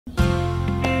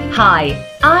Hi,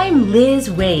 I'm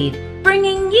Liz Wade,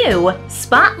 bringing you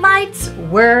Spotlight's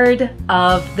Word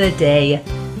of the Day.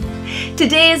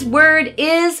 Today's word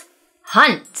is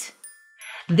hunt.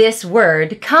 This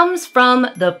word comes from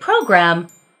the program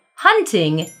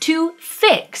Hunting to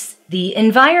Fix the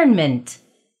Environment.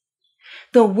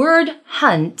 The word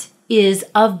hunt is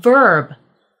a verb.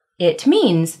 It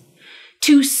means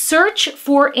to search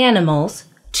for animals,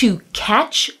 to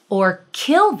catch or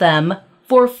kill them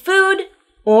for food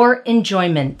or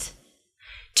enjoyment.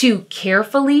 To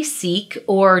carefully seek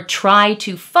or try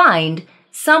to find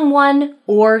someone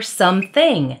or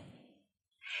something.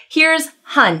 Here's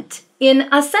hunt in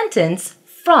a sentence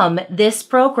from this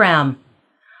program.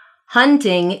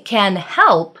 Hunting can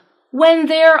help when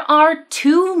there are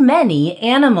too many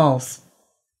animals.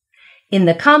 In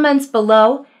the comments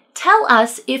below, tell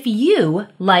us if you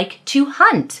like to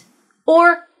hunt,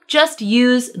 or just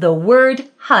use the word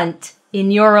hunt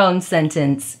in your own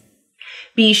sentence.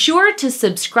 Be sure to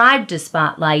subscribe to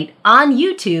Spotlight on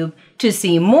YouTube to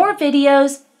see more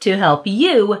videos to help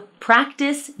you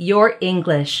practice your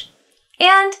English.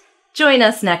 And join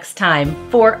us next time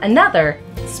for another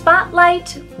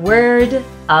Spotlight Word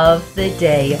of the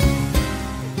Day.